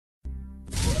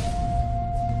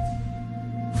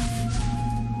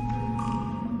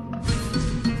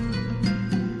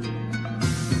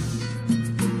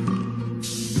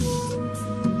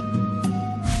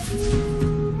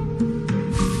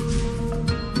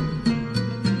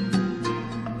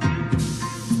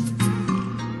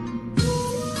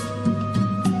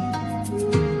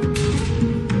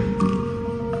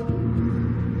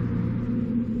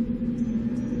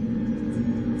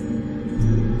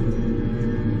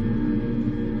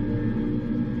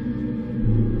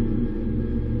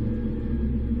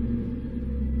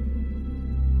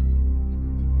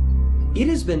It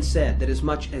has been said that as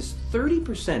much as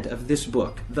 30% of this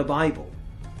book, the Bible,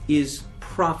 is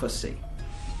prophecy.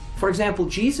 For example,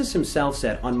 Jesus himself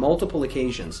said on multiple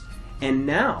occasions, "And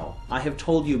now I have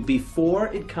told you before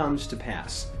it comes to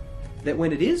pass, that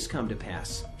when it is come to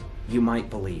pass, you might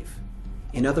believe."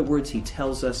 In other words, he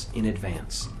tells us in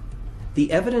advance.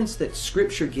 The evidence that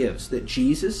Scripture gives that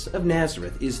Jesus of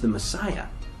Nazareth is the Messiah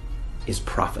is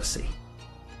prophecy.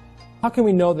 How can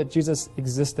we know that Jesus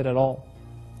existed at all?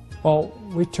 Well,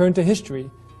 we turn to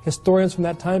history. Historians from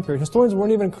that time period, historians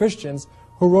weren't even Christians,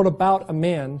 who wrote about a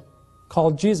man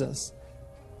called Jesus.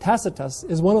 Tacitus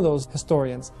is one of those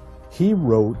historians. He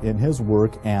wrote in his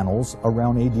work Annals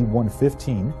around AD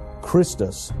 115,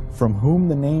 Christus, from whom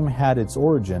the name had its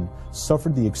origin,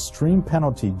 suffered the extreme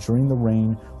penalty during the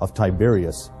reign of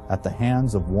Tiberius at the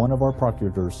hands of one of our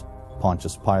procurators,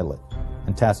 Pontius Pilate.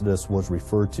 And Tacitus was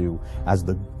referred to as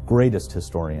the greatest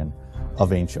historian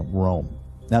of ancient Rome.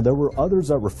 Now, there were others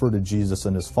that referred to Jesus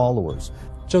and his followers.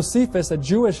 Josephus, a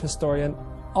Jewish historian,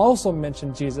 also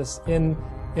mentioned Jesus in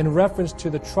reference to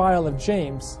the trial of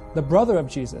James, the brother of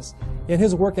Jesus. In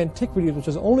his work Antiquities, which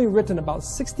was only written about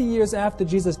 60 years after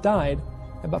Jesus died,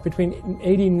 about between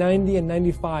AD 90 and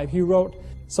 95, he wrote,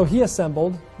 "So he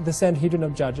assembled the Sanhedrin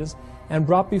of judges and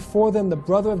brought before them the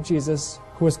brother of Jesus,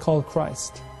 who is called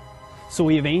Christ." So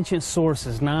we have ancient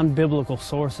sources, non-biblical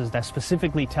sources, that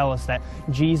specifically tell us that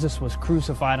Jesus was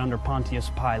crucified under Pontius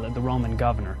Pilate, the Roman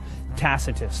governor.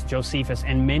 Tacitus, Josephus,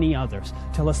 and many others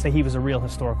tell us that he was a real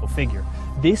historical figure.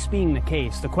 This being the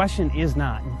case, the question is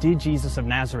not, did Jesus of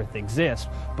Nazareth exist,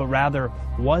 but rather,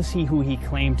 was he who he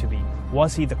claimed to be?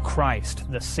 Was he the Christ,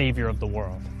 the Savior of the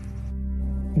world?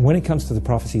 When it comes to the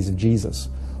prophecies of Jesus,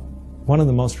 one of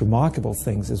the most remarkable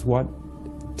things is what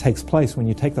takes place when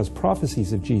you take those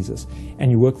prophecies of Jesus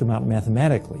and you work them out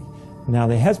mathematically. Now,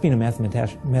 there has been a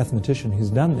mathematician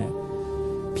who's done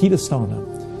that. Peter Stoner,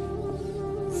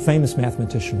 famous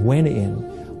mathematician, went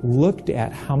in, looked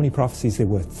at how many prophecies there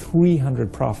were,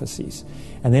 300 prophecies.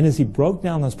 And then as he broke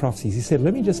down those prophecies, he said,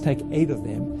 let me just take 8 of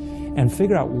them and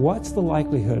figure out what's the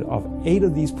likelihood of 8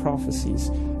 of these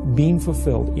prophecies being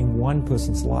fulfilled in one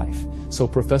person's life. So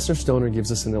Professor Stoner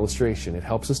gives us an illustration. It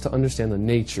helps us to understand the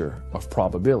nature of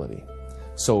probability.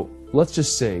 So let's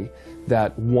just say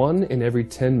that 1 in every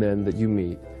 10 men that you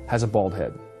meet has a bald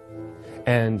head.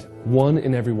 And 1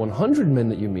 in every 100 men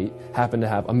that you meet happen to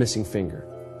have a missing finger.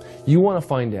 You want to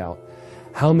find out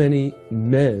how many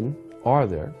men are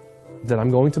there that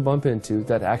I'm going to bump into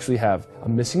that actually have a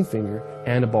missing finger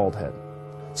and a bald head.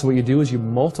 So what you do is you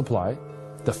multiply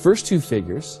the first 2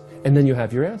 figures, and then you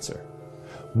have your answer.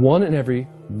 1 in every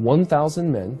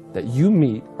 1,000 men that you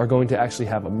meet are going to actually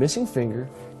have a missing finger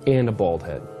and a bald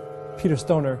head. Peter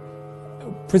Stoner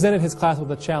presented his class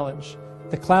with a challenge.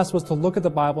 The class was to look at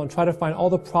the Bible and try to find all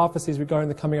the prophecies regarding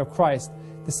the coming of Christ,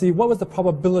 to see what was the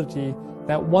probability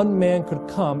that one man could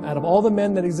come out of all the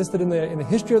men that existed in the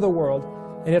history of the world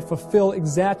and yet fulfill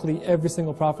exactly every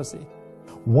single prophecy.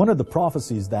 One of the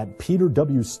prophecies that Peter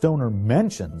W. Stoner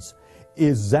mentions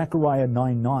is Zechariah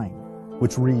 9:9,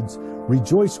 which reads,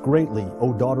 "Rejoice greatly,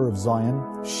 O daughter of Zion.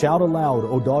 Shout aloud,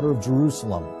 O daughter of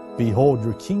Jerusalem. Behold,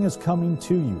 your king is coming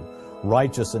to you.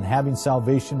 Righteous and having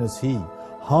salvation is he,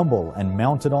 humble and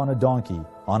mounted on a donkey,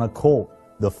 on a colt,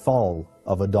 the foal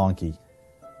of a donkey."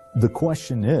 The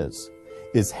question is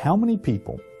how many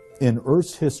people in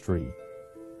Earth's history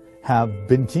have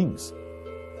been kings?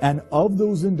 And of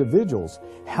those individuals,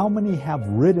 how many have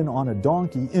ridden on a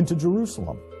donkey into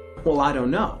Jerusalem? Well, I don't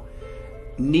know.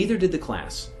 Neither did the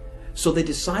class. So they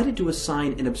decided to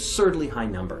assign an absurdly high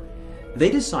number. They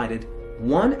decided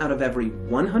 1 out of every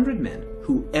 100 men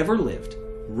who ever lived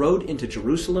rode into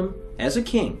Jerusalem as a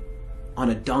king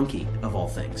on a donkey, of all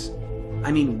things.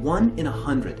 I mean, 1 in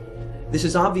 100. This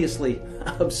is obviously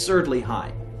absurdly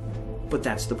high, but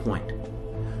that's the point.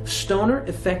 Stoner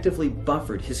effectively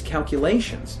buffered his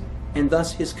calculations and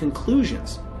thus his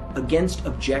conclusions against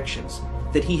objections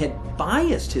that he had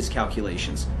biased his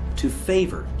calculations to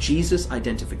favor Jesus'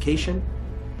 identification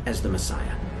as the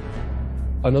Messiah.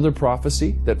 Another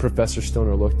prophecy that Professor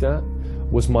Stoner looked at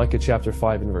was Micah chapter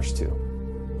 5 and verse 2.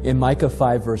 In Micah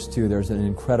 5 verse 2, there's an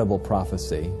incredible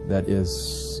prophecy that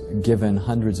is given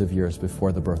hundreds of years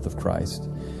before the birth of Christ,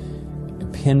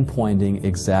 pinpointing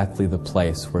exactly the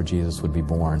place where Jesus would be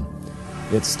born.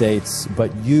 It states,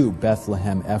 "But you,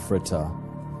 Bethlehem Ephratah,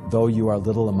 though you are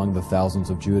little among the thousands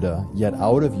of Judah, yet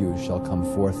out of you shall come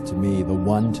forth to me the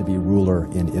one to be ruler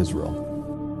in Israel."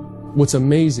 What's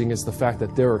amazing is the fact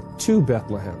that there are 2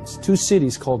 Bethlehems, 2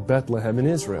 cities called Bethlehem in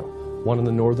Israel. One in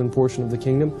the northern portion of the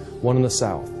kingdom, one in the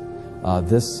south.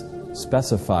 This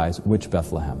specifies which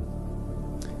Bethlehem.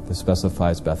 This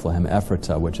specifies Bethlehem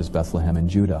Ephratah, which is Bethlehem in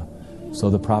Judah. So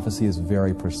the prophecy is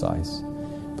very precise.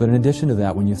 But in addition to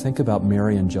that, when you think about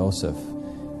Mary and Joseph,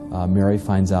 Mary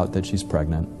finds out that she's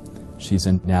pregnant. She's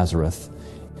in Nazareth.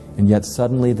 And yet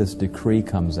suddenly this decree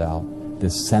comes out.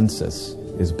 This census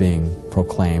is being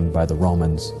proclaimed by the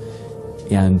Romans.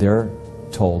 And they're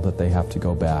told that they have to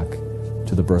go back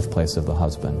to the birthplace of the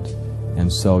husband.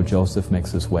 And so Joseph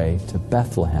makes his way to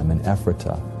Bethlehem in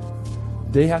Ephratah.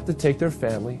 They have to take their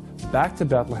family back to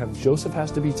Bethlehem. Joseph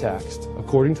has to be taxed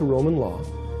according to Roman law.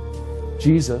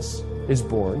 Jesus is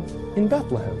born in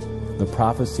Bethlehem. The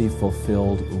prophecy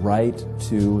fulfilled right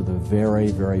to the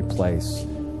very, very place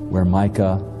where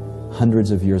Micah,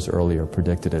 hundreds of years earlier,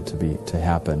 predicted it to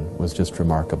happen was just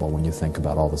remarkable when you think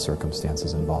about all the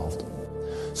circumstances involved.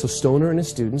 So Stoner and his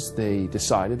students, they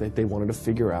decided that they wanted to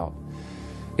figure out,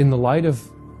 in the light of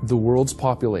the world's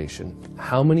population,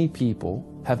 how many people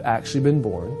have actually been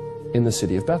born in the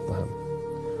city of Bethlehem.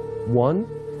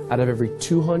 1 out of every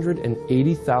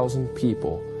 280,000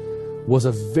 people was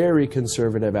a very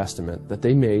conservative estimate that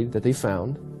they made, that they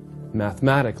found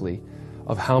mathematically,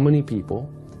 of how many people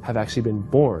have actually been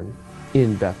born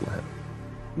in Bethlehem.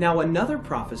 Now another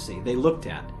prophecy they looked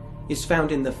at is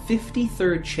found in the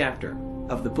 53rd chapter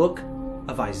of the book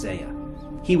of Isaiah.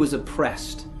 He was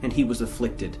oppressed and he was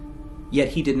afflicted, yet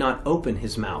he did not open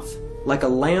his mouth. Like a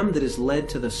lamb that is led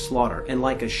to the slaughter, and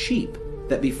like a sheep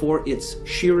that before its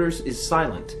shearers is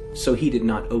silent, so he did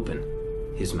not open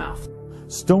his mouth.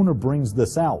 Stoner brings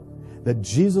this out, that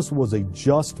Jesus was a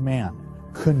just man,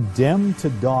 condemned to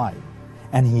die,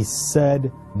 and he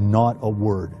said not a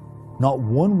word, not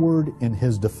one word in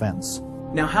his defense.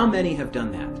 Now how many have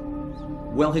done that?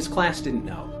 Well, his class didn't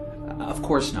know. Of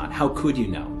course not. How could you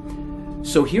know?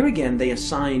 So here again they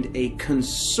assigned a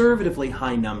conservatively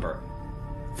high number.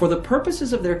 For the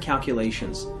purposes of their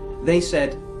calculations, they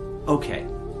said, okay,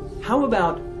 how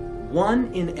about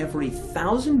 1 in every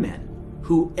 1,000 men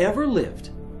who ever lived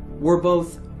were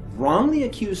both wrongly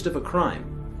accused of a crime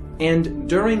and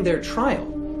during their trial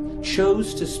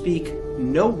chose to speak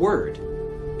no word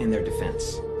in their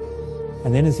defense.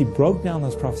 And then as he broke down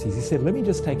those prophecies, he said, let me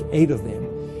just take 8 of them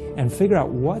and figure out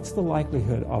what's the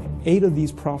likelihood of 8 of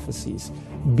these prophecies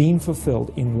being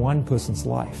fulfilled in one person's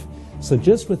life. So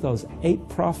just with those 8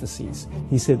 prophecies,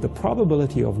 he said the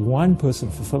probability of one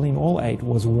person fulfilling all 8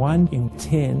 was 1 in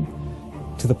 10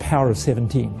 to the power of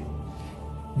 17.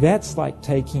 That's like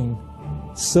taking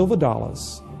silver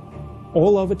dollars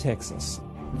all over Texas.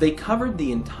 They covered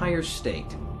the entire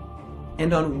state.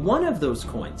 And on one of those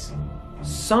coins,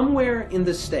 somewhere in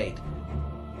the state,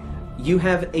 you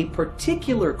have a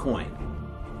particular coin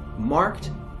marked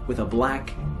with a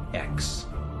black X.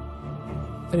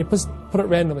 And you put it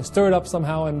randomly, stir it up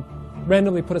somehow, and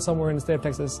randomly put it somewhere in the state of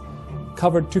Texas,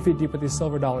 covered 2 feet deep with these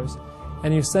silver dollars,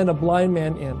 and you send a blind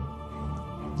man in.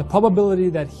 The probability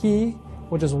that he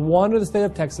will just wander the state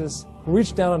of Texas,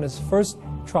 reach down on his first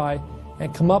try,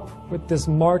 and come up with this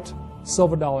marked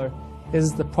silver dollar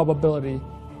is the probability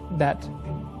that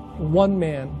one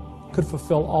man could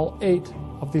fulfill all 8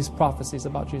 of these prophecies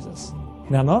about Jesus.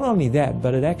 Now, not only that,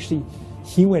 but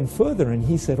he went further and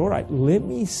he said, all right, let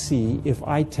me see if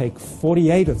I take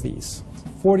 48 of these.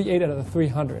 48 out of the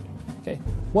 300. Okay,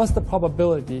 what's the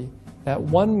probability that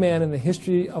one man in the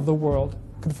history of the world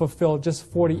could fulfill just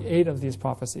 48 of these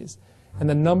prophecies? And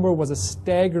the number was a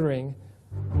staggering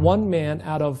 1 man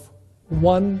out of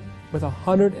 1 with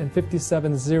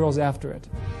 157 zeros after it.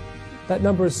 That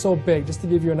number is so big, just to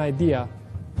give you an idea,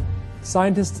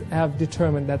 scientists have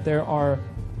determined that there are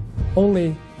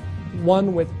only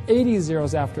 1 with 80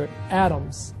 zeros after it,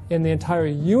 atoms in the entire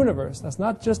universe. That's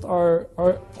not just our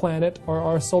planet or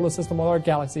our solar system or our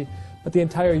galaxy, but the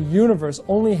entire universe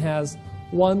only has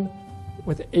 1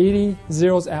 with 80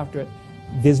 zeros after it.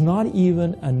 There's not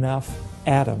even enough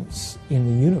atoms in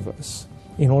the universe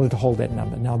in order to hold that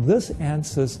number. Now, this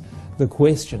answers the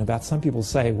question about some people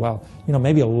say, well,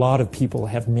 maybe a lot of people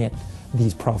have met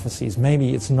these prophecies.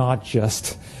 Maybe it's not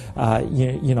just,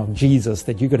 Jesus,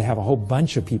 that you could have a whole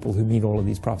bunch of people who meet all of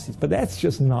these prophecies. But that's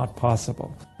just not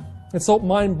possible. It's so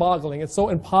mind-boggling. It's so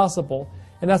impossible.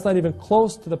 And that's not even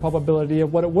close to the probability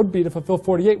of what it would be to fulfill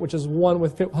 48, which is 1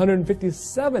 with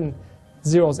 157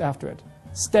 zeros after it.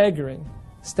 Staggering.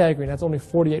 Staggering. That's only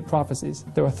 48 prophecies.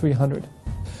 There are 300.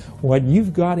 What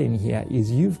you've got in here is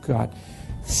you've got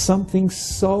something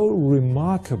so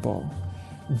remarkable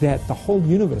that the whole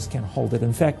universe can hold it.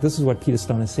 In fact, this is what Peter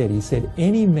Stoner said. He said,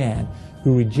 any man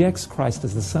who rejects Christ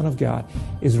as the Son of God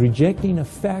is rejecting a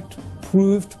fact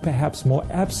proved perhaps more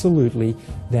absolutely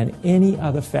than any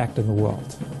other fact in the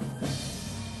world.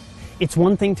 It's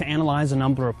one thing to analyze a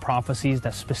number of prophecies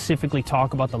that specifically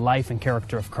talk about the life and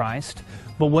character of Christ,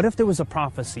 but what if there was a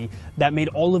prophecy that made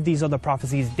all of these other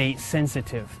prophecies date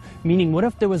sensitive? Meaning, what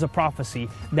if there was a prophecy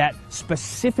that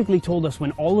specifically told us when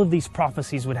all of these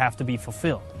prophecies would have to be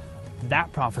fulfilled?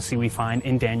 That prophecy we find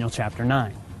in Daniel chapter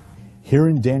 9. Here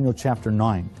in Daniel chapter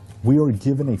 9, we are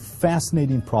given a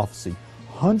fascinating prophecy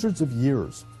hundreds of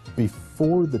years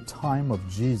before the time of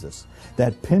Jesus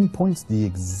that pinpoints the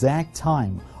exact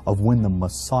time of when the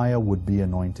Messiah would be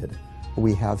anointed.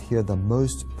 We have here the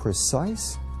most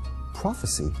precise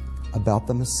prophecy about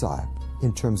the Messiah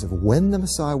in terms of when the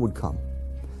Messiah would come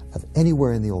of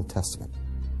anywhere in the Old Testament.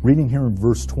 Reading here in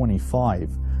verse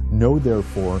 25, know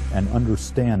therefore and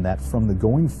understand that from the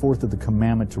going forth of the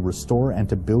commandment to restore and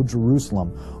to build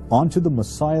Jerusalem unto the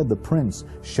Messiah the Prince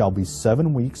shall be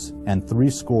 7 weeks and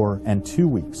 62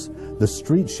 weeks. The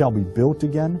street shall be built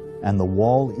again, and the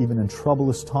wall even in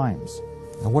troublous times.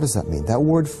 Now what does that mean? That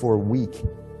word for week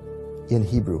in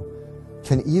Hebrew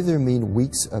can either mean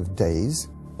weeks of days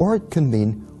or it can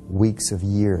mean weeks of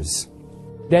years.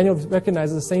 Daniel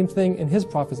recognizes the same thing in his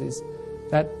prophecies,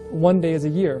 that one day is a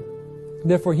year.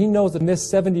 Therefore, he knows that this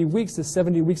 70 weeks is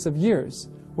 70 weeks of years,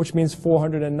 which means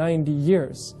 490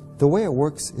 years. The way it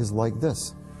works is like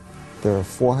this. There are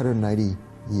 490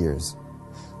 years.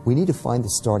 We need to find the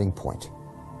starting point.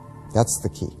 That's the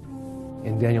key.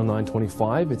 In Daniel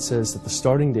 9:25, it says that the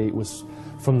starting date was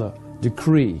from the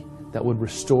decree that would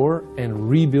restore and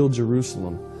rebuild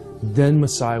Jerusalem. Then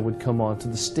Messiah would come onto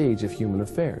the stage of human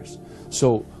affairs.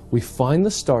 So we find the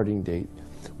starting date,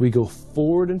 we go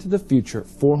forward into the future,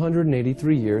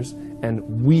 483 years,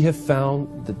 and we have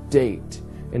found the date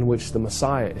in which the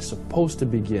Messiah is supposed to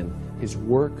begin his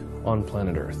work on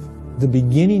planet Earth. The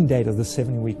beginning date of the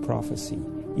 70-week prophecy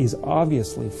is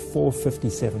obviously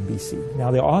 457 BC.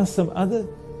 Now, there are some other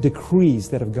decrees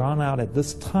that have gone out at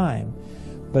this time,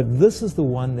 but this is the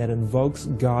one that invokes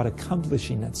God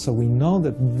accomplishing it. So we know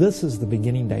that this is the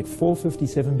beginning date,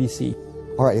 457 BC.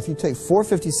 All right, if you take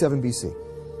 457 BC,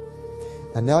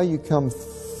 and now you come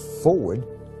forward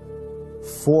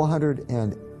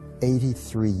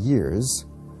 483 years,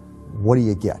 what do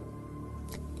you get?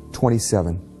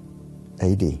 27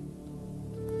 AD.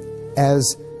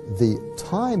 As the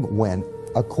time when,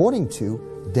 according to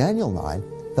Daniel 9,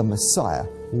 the Messiah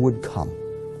would come.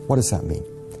 What does that mean?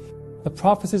 The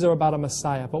prophecies are about a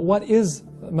Messiah, but what is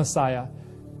Messiah?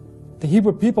 The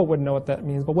Hebrew people would know what that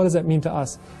means, but what does that mean to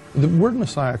us? The word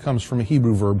Messiah comes from a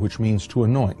Hebrew verb which means to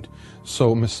anoint.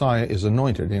 So Messiah is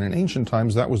anointed, and in ancient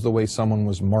times that was the way someone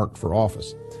was marked for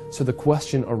office. So the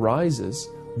question arises,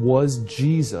 was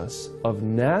Jesus of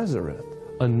Nazareth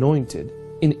anointed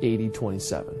in AD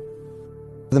 27?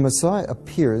 The Messiah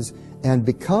appears and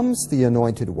becomes the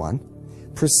anointed one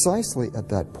precisely at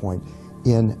that point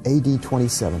in AD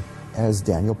 27, as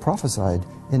Daniel prophesied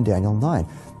in Daniel 9.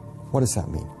 What does that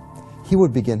mean? He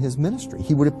would begin his ministry.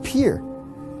 He would appear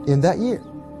in that year.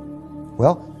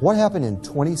 Well, what happened in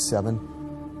 27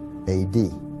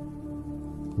 AD?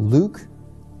 Luke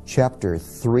chapter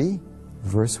 3,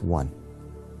 verse 1.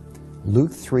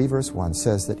 Luke 3, verse 1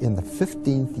 says that in the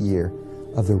 15th year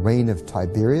of the reign of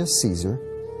Tiberius Caesar,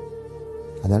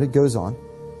 and then it goes on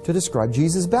to describe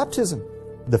Jesus' baptism.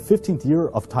 The 15th year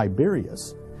of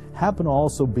Tiberius happened to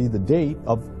also be the date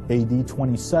of AD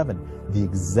 27, the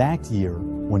exact year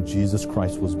when Jesus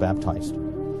Christ was baptized.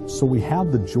 So we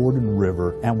have the Jordan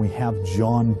River and we have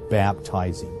John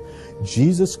baptizing.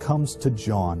 Jesus comes to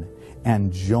John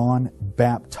and John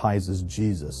baptizes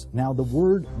Jesus. Now the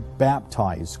word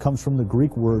baptize comes from the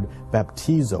Greek word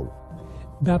baptizo.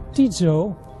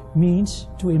 Baptizo means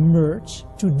to immerse,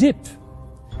 to dip.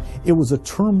 It was a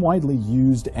term widely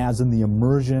used as in the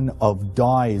immersion of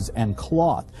dyes and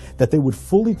cloth, that they would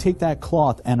fully take that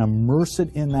cloth and immerse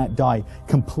it in that dye,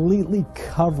 completely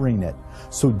covering it.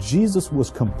 So Jesus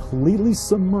was completely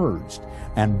submerged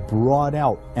and brought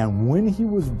out. And when he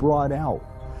was brought out,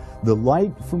 the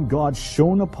light from God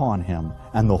shone upon him,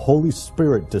 and the Holy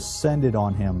Spirit descended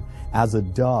on him as a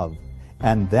dove.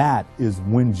 And that is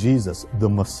when Jesus, the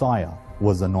Messiah,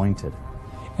 was anointed.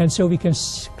 And so we can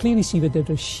clearly see that there's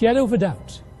a shadow of a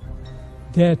doubt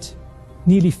that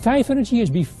nearly 500 years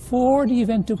before the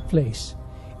event took place,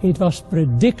 it was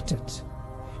predicted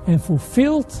and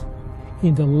fulfilled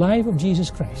in the life of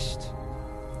Jesus Christ.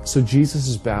 So Jesus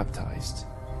is baptized.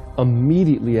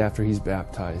 Immediately after he's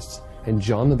baptized, and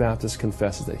John the Baptist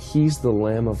confesses that he's the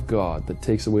Lamb of God that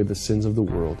takes away the sins of the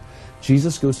world,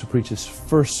 Jesus goes to preach his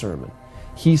first sermon.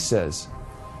 He says,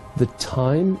 "The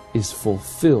time is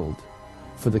fulfilled,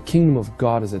 for the kingdom of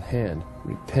God is at hand.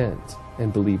 Repent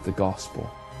and believe the gospel."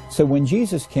 So when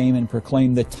Jesus came and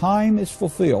proclaimed, "The time is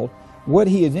fulfilled," What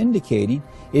he is indicating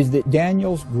is that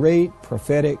Daniel's great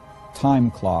prophetic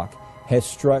time clock has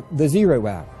struck the 0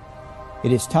 hour.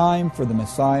 It is time for the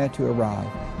Messiah to arrive.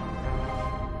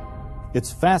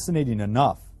 It's fascinating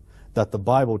enough that the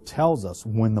Bible tells us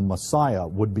when the Messiah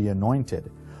would be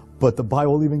anointed, but the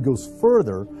Bible even goes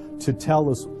further to tell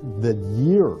us the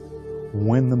year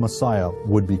when the Messiah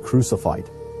would be crucified.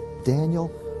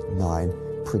 Daniel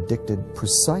 9 predicted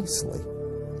precisely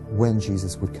when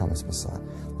Jesus would come as Messiah.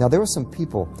 Now, there were some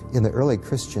people in the early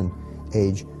Christian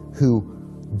age who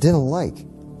didn't like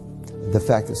the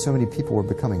fact that so many people were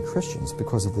becoming Christians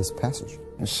because of this passage.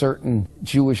 In certain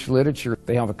Jewish literature,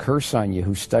 they have a curse on you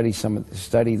who study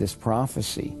this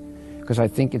prophecy, because I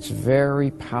think it's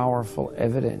very powerful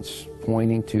evidence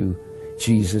pointing to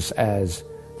Jesus as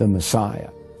the Messiah.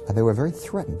 And they were very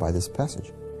threatened by this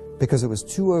passage because it was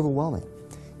too overwhelming,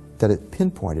 that it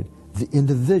pinpointed the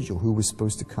individual who was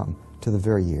supposed to come to the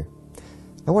very year.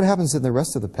 Now, what happens in the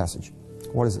rest of the passage?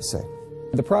 What does it say?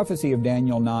 The prophecy of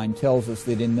Daniel 9 tells us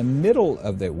that in the middle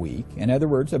of the week, in other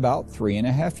words, about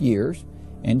 3.5 years,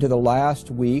 into the last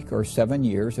week or 7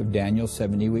 years of Daniel's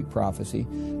 70-week prophecy,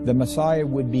 the Messiah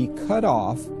would be cut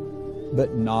off,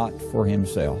 but not for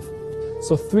himself.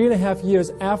 So 3.5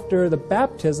 years after the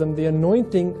baptism, the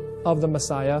anointing of the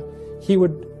Messiah, he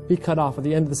would be cut off. At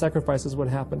the end of the sacrifices would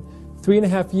happen.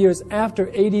 3.5 years after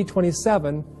AD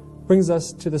 27 brings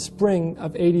us to the spring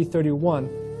of AD 31.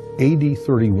 AD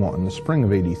 31, the spring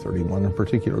of AD 31, and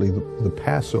particularly the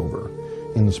Passover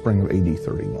in the spring of AD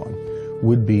 31,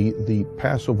 would be the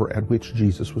Passover at which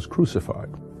Jesus was crucified.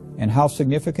 And how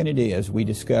significant it is, we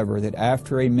discover that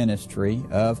after a ministry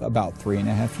of about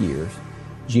 3.5 years,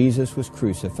 Jesus was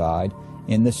crucified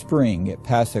in the spring at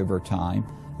Passover time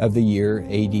of the year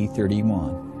AD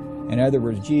 31. In other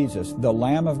words, Jesus, the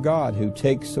Lamb of God who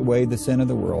takes away the sin of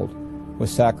the world,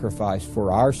 was sacrificed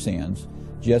for our sins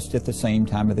just at the same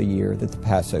time of the year that the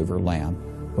Passover lamb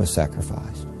was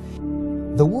sacrificed.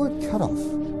 The word cut off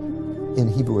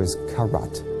in Hebrew is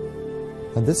karat.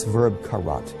 And this verb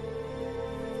karat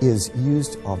is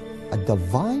used of a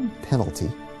divine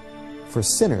penalty for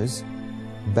sinners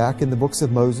back in the books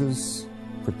of Moses,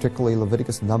 particularly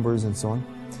Leviticus, Numbers, and so on.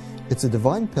 It's a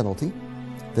divine penalty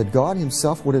that God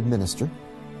himself would administer.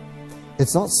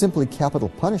 It's not simply capital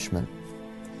punishment,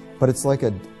 but it's like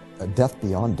a death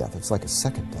beyond death. It's like a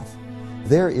second death.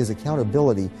 There is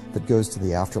accountability that goes to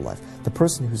the afterlife. The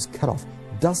person who's cut off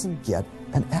doesn't get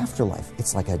an afterlife.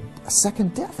 It's like a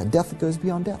second death, a death that goes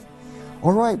beyond death.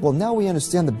 All right, well, now we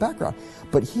understand the background.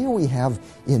 But here we have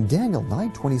in Daniel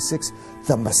 9:26,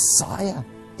 the Messiah.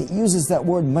 It uses that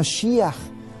word Mashiach,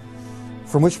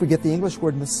 from which we get the English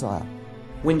word Messiah.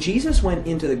 When Jesus went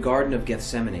into the Garden of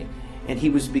Gethsemane, and he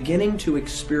was beginning to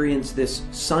experience this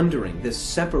sundering, this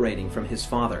separating from his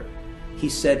Father, he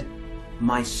said,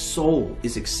 "My soul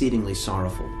is exceedingly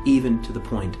sorrowful, even to the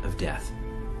point of death."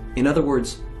 In other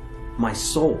words, my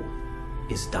soul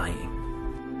is dying.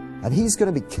 And he's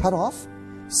going to be cut off,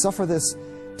 suffer this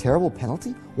terrible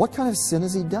penalty? What kind of sin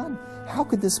has he done? How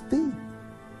could this be?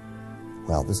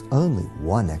 Well, there's only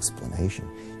one explanation.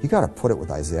 You got to put it with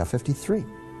Isaiah 53.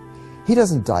 He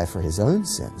doesn't die for his own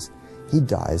sins. He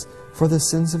dies for the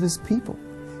sins of his people.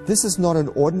 This is not an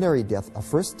ordinary death, a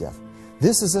first death.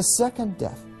 This is a second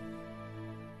death.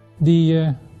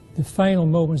 The final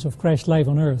moments of Christ's life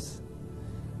on earth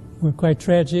were quite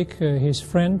tragic. His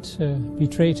friend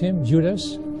betrayed him,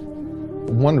 Judas.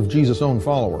 One of Jesus' own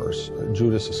followers,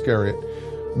 Judas Iscariot,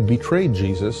 betrayed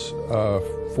Jesus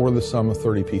for the sum of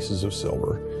 30 pieces of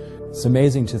silver. It's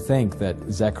amazing to think that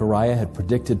Zechariah had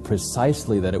predicted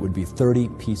precisely that it would be 30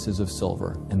 pieces of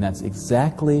silver, and that's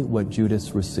exactly what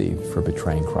Judas received for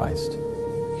betraying Christ.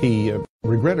 He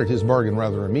regretted his bargain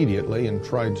rather immediately and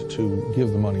tried to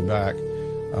give the money back,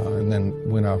 and then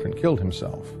went out and killed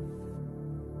himself.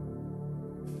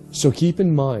 So keep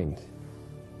in mind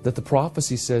that the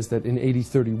prophecy says that in AD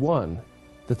 31,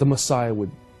 that the Messiah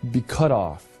would be cut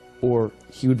off, or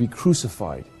he would be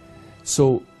crucified.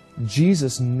 So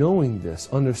Jesus, knowing this,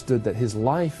 understood that his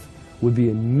life would be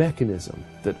a mechanism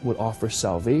that would offer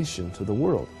salvation to the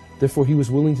world. Therefore, he was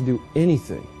willing to do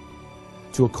anything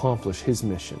to accomplish his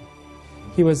mission.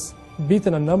 He was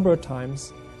beaten a number of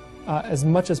times, as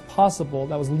much as possible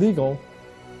that was legal,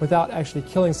 without actually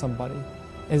killing somebody,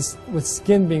 with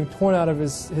skin being torn out of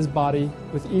his body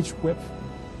with each whip.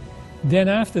 Then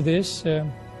after this,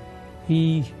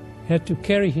 he had to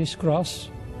carry his cross,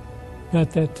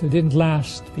 but that didn't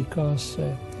last because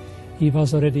he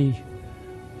was already,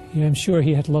 I'm sure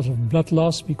he had a lot of blood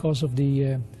loss because of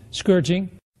the scourging.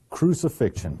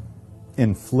 Crucifixion,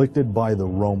 inflicted by the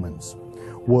Romans,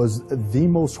 was the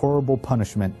most horrible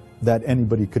punishment that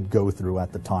anybody could go through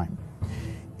at the time.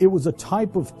 It was a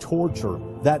type of torture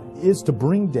that is to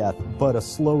bring death, but a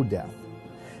slow death.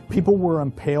 People were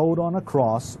impaled on a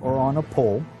cross or on a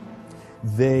pole.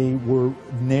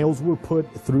 Nails were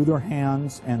put through their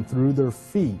hands and through their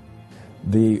feet.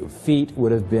 The feet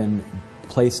would have been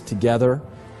placed together.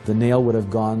 The nail would have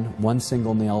gone, one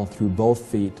single nail through both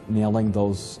feet, nailing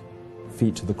those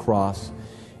feet to the cross.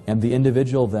 And the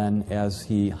individual then, as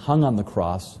he hung on the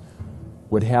cross,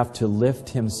 would have to lift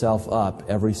himself up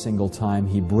every single time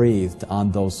he breathed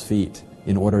on those feet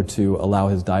in order to allow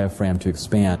his diaphragm to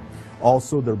expand.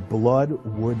 Also, their blood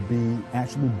would be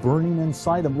actually burning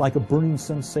inside them like a burning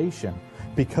sensation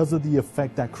because of the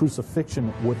effect that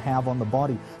crucifixion would have on the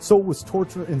body. So it was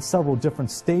torture in several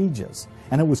different stages,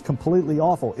 and it was completely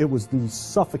awful. It was the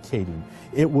suffocating,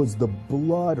 it was the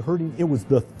blood hurting, it was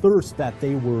the thirst that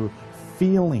they were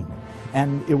feeling,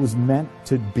 and it was meant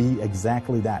to be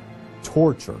exactly that,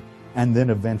 torture, and then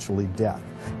eventually death.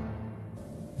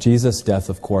 Jesus' death,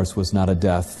 of course, was not a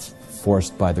death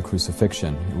forced by the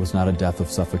crucifixion. It was not a death of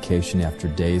suffocation after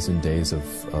days and days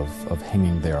of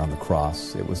hanging there on the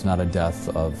cross. It was not a death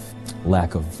of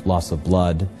loss of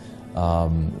blood.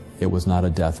 It was not a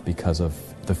death because of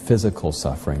the physical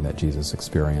suffering that Jesus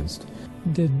experienced.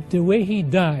 The way he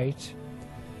died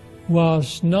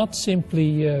was not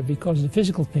simply because of the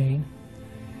physical pain,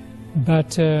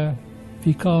 but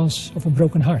because of a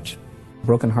broken heart.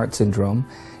 Broken heart syndrome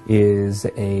is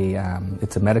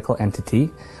it's a medical entity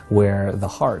where the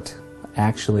heart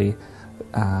actually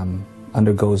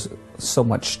undergoes so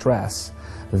much stress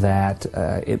that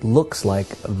it looks like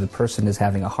the person is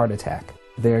having a heart attack.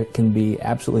 There can be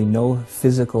absolutely no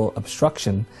physical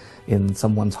obstruction in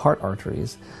someone's heart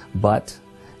arteries, but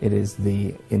it is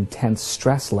the intense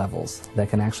stress levels that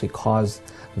can actually cause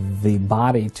the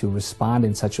body to respond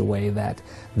in such a way that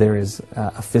there is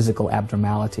a physical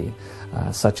abnormality,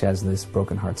 such as this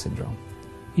broken heart syndrome.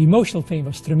 The emotional pain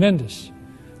was tremendous,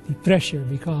 the pressure,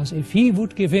 because if he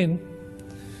would give in,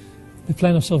 the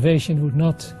plan of salvation would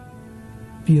not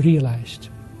be realized.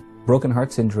 Broken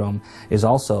heart syndrome is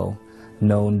also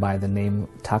known by the name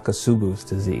Takotsubo's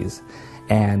disease.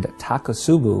 And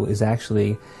Takotsubo is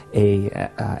actually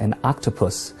an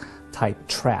octopus-type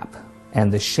trap.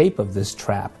 And the shape of this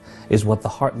trap is what the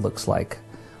heart looks like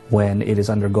when it is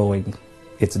undergoing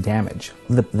its damage.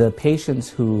 The patients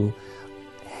who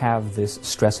have this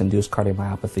stress-induced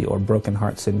cardiomyopathy or broken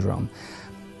heart syndrome,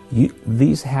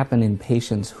 these happen in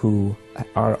patients who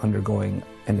are undergoing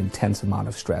an intense amount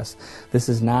of stress. This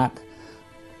is not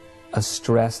a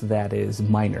stress that is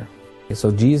minor.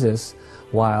 So Jesus,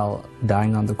 while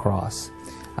dying on the cross,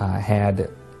 had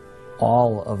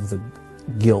all of the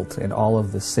guilt and all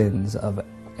of the sins of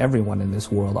everyone in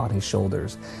this world on his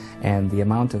shoulders, and the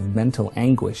amount of mental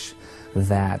anguish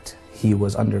that he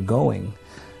was undergoing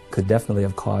could definitely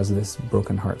have caused this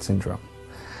broken heart syndrome.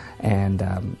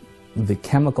 And the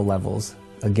chemical levels,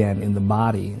 again, in the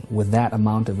body with that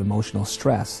amount of emotional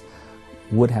stress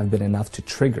would have been enough to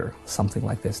trigger something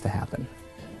like this to happen.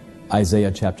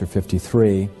 Isaiah chapter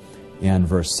 53 and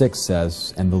verse 6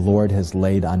 says, "And the Lord has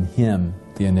laid on him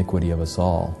the iniquity of us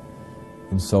all."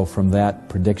 And so from that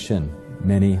prediction,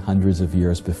 many hundreds of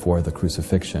years before the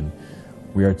crucifixion,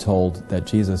 we are told that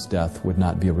Jesus' death would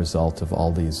not be a result of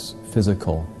all these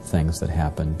physical things that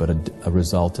happened, but a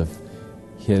result of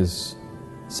his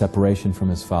separation from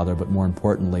his Father, but more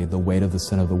importantly, the weight of the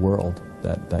sin of the world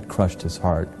that crushed his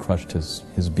heart, crushed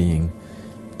his being,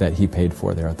 that he paid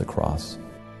for there at the cross.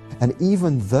 And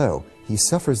even though he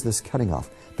suffers this cutting off,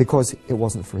 because it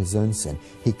wasn't for his own sin,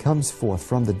 he comes forth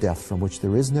from the death from which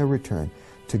there is no return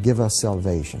to give us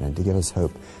salvation and to give us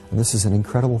hope. And this is an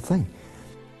incredible thing.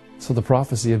 So the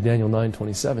prophecy of Daniel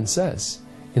 9:27 says,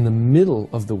 in the middle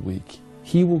of the week,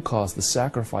 he will cause the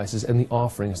sacrifices and the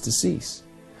offerings to cease.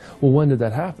 Well, when did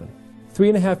that happen?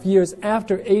 3.5 years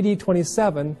after AD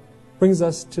 27 brings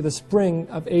us to the spring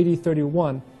of AD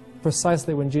 31,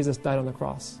 precisely when Jesus died on the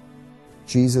cross.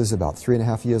 Jesus, about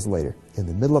 3.5 years later, in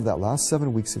the middle of that last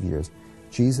 7 weeks of years,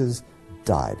 Jesus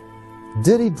died.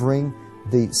 Did he bring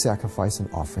the sacrifice and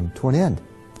offering to an end?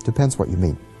 Depends what you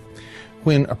mean.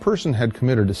 When a person had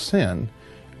committed a sin,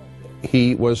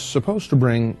 he was supposed to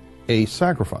bring a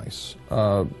sacrifice.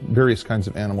 Various kinds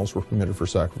of animals were permitted for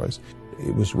sacrifice.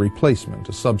 It was a replacement,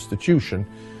 a substitution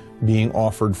being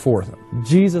offered for them.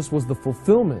 Jesus was the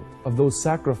fulfillment of those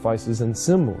sacrifices and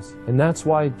symbols. And that's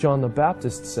why John the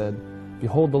Baptist said,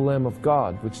 "Behold the Lamb of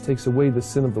God, which takes away the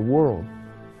sin of the world."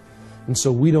 And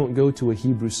so we don't go to a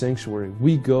Hebrew sanctuary.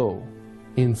 We go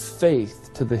in faith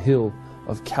to the hill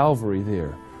of Calvary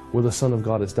there, where the Son of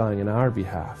God is dying in our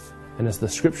behalf. And as the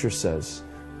Scripture says,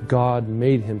 God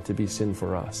made him to be sin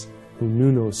for us, who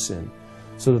knew no sin,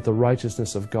 so that the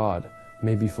righteousness of God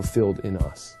may be fulfilled in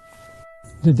us.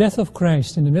 The death of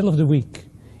Christ in the middle of the week,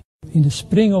 in the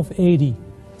spring of AD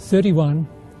 31,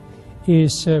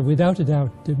 is without a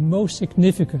doubt the most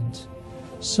significant,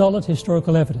 solid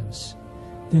historical evidence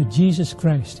that Jesus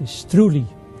Christ is truly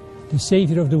the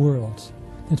Savior of the world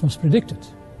that was predicted.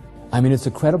 I mean, it's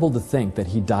incredible to think that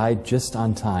he died just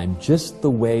on time, just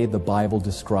the way the Bible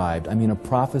described. I mean, a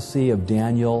prophecy of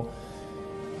Daniel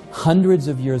hundreds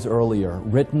of years earlier,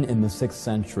 written in the 6th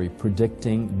century,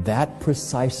 predicting that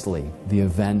precisely the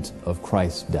event of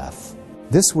Christ's death.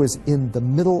 This was in the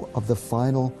middle of the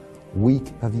final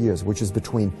week of years, which is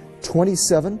between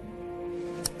 27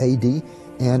 AD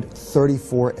and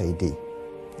 34 AD.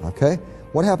 Okay?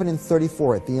 What happened in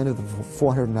 34 at the end of the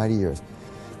 490 years?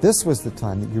 This was the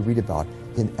time that you read about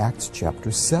in Acts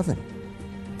chapter 7.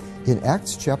 In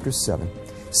Acts chapter 7,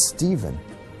 Stephen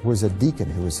was a deacon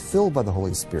who was filled by the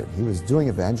Holy Spirit. He was doing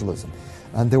evangelism.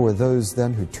 And there were those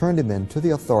then who turned him in to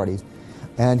the authorities,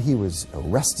 and he was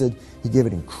arrested. He gave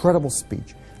an incredible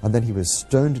speech, and then he was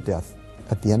stoned to death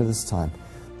at the end of this time.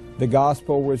 The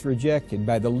gospel was rejected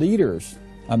by the leaders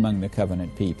among the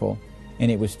covenant people, and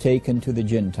it was taken to the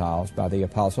Gentiles by the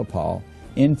Apostle Paul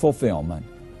in fulfillment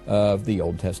of the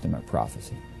Old Testament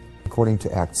prophecy. According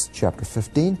to Acts chapter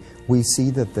 15, we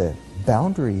see that the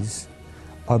boundaries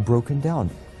are broken down.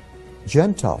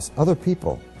 Gentiles, other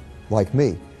people like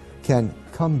me, can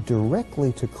come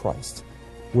directly to Christ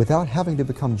without having to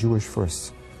become Jewish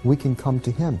first. We can come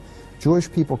to Him.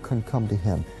 Jewish people can come to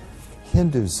Him.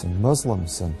 Hindus and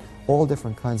Muslims and all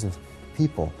different kinds of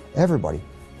people, everybody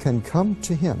can come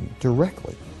to Him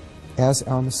directly as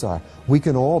our Messiah. We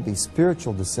can all be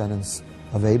spiritual descendants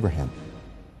of Abraham.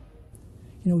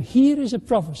 You know, here is a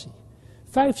prophecy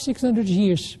 500-600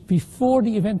 years before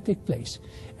the event took place,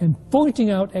 and pointing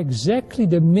out exactly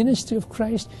the ministry of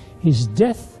Christ, His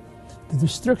death, the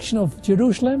destruction of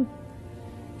Jerusalem.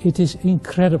 It is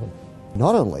incredible.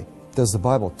 Not only does the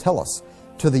Bible tell us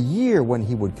to the year when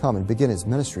He would come and begin His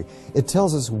ministry, it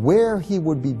tells us where He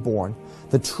would be born,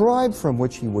 the tribe from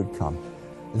which He would come.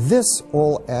 This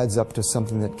all adds up to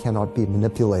something that cannot be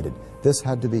manipulated. This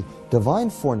had to be divine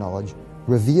foreknowledge,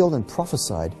 revealed and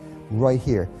prophesied right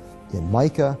here in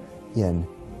Micah, in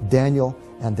Daniel,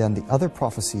 and then the other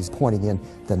prophecies pointing in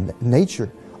the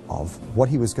nature of what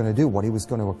He was going to do, what He was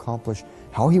going to accomplish,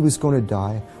 how He was going to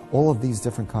die, all of these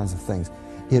different kinds of things.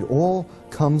 It all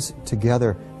comes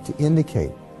together to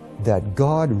indicate that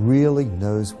God really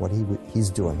knows what He's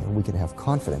doing, and we can have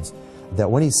confidence that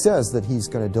when He says that He's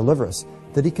going to deliver us,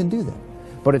 that He can do that.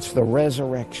 But it's the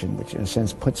resurrection which, in a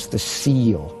sense, puts the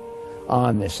seal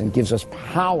on this and gives us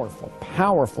powerful,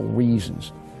 powerful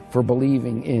reasons for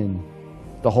believing in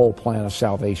the whole plan of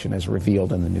salvation as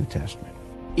revealed in the New Testament.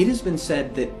 It has been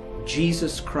said that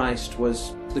Jesus Christ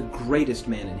was the greatest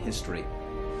man in history.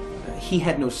 He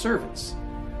had no servants,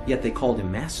 yet they called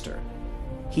Him Master.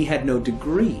 He had no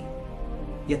degree,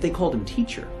 yet they called Him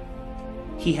Teacher.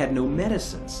 He had no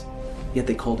medicines, yet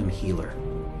they called Him Healer.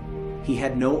 He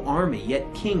had no army,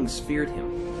 yet kings feared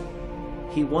Him.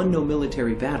 He won no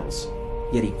military battles,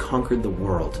 yet He conquered the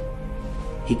world.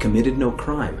 He committed no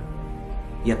crime,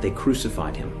 yet they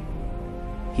crucified Him.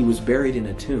 He was buried in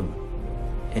a tomb,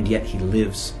 and yet He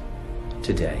lives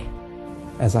today.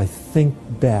 As I think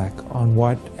back on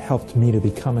what helped me to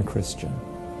become a Christian,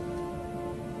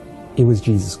 it was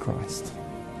Jesus Christ.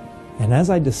 And as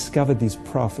I discovered these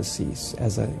prophecies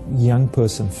as a young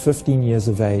person, 15 years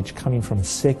of age, coming from a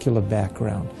secular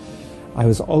background, I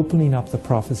was opening up the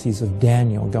prophecies of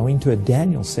Daniel, going to a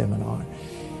Daniel seminar,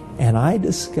 and I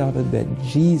discovered that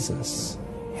Jesus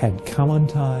had come on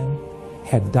time,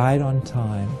 had died on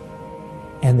time,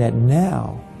 and that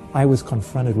now I was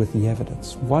confronted with the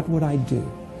evidence. What would I do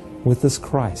with this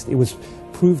Christ? It was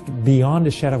proved beyond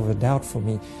a shadow of a doubt for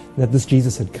me that this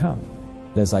Jesus had come.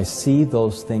 As I see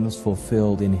those things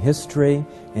fulfilled in history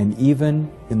and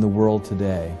even in the world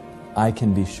today, I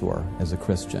can be sure as a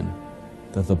Christian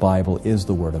that the Bible is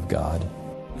the Word of God.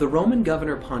 The Roman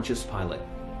governor Pontius Pilate,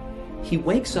 he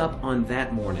wakes up on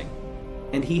that morning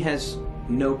and he has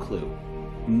no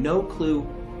clue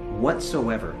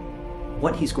whatsoever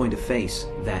what he's going to face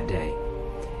that day.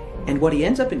 And what he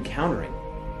ends up encountering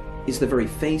is the very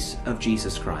face of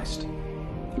Jesus Christ.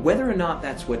 Whether or not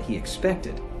that's what he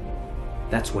expected,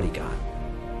 that's what he got.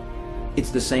 It's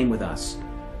the same with us.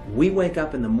 We wake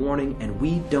up in the morning and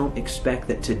we don't expect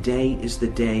that today is the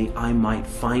day I might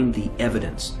find the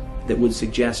evidence that would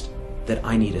suggest that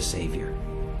I need a Savior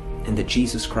and that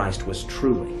Jesus Christ was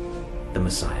truly the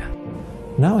Messiah.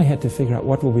 Now I had to figure out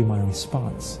what will be my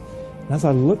response. And as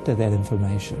I looked at that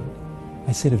information,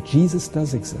 I said, if Jesus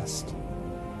does exist,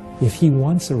 If he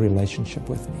wants a relationship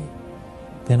with me,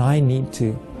 then I need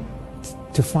to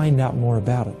find out more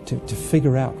about it, to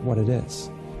figure out what it is.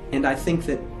 And I think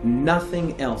that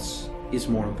nothing else is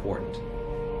more important.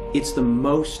 It's the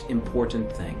most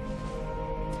important thing.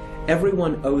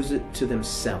 Everyone owes it to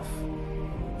themselves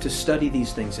to study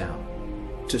these things out,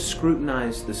 to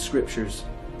scrutinize the scriptures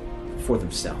for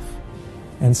themselves.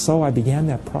 And so I began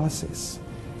that process.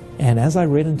 And as I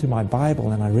read into my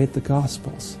Bible and I read the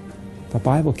Gospels, the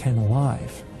Bible came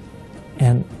alive.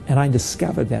 And I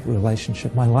discovered that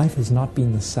relationship. My life has not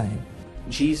been the same.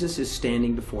 Jesus is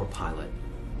standing before Pilate.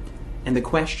 And the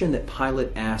question that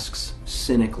Pilate asks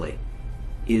cynically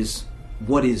is,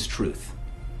 what is truth?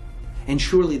 And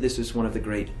surely this is one of the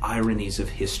great ironies of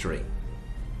history.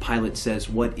 Pilate says,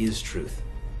 what is truth?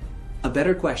 A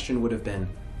better question would have been,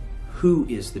 who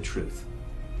is the truth?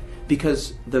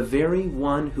 Because the very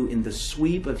one who in the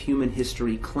sweep of human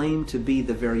history claimed to be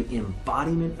the very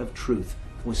embodiment of truth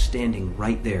was standing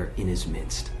right there in his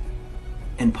midst.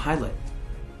 And Pilate,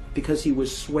 because he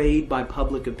was swayed by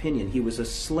public opinion, he was a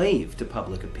slave to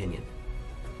public opinion,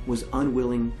 was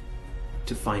unwilling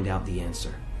to find out the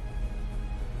answer.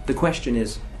 The question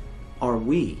is, are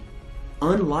we,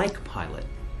 unlike Pilate,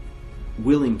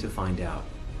 willing to find out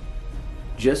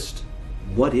just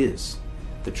what is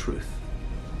the truth?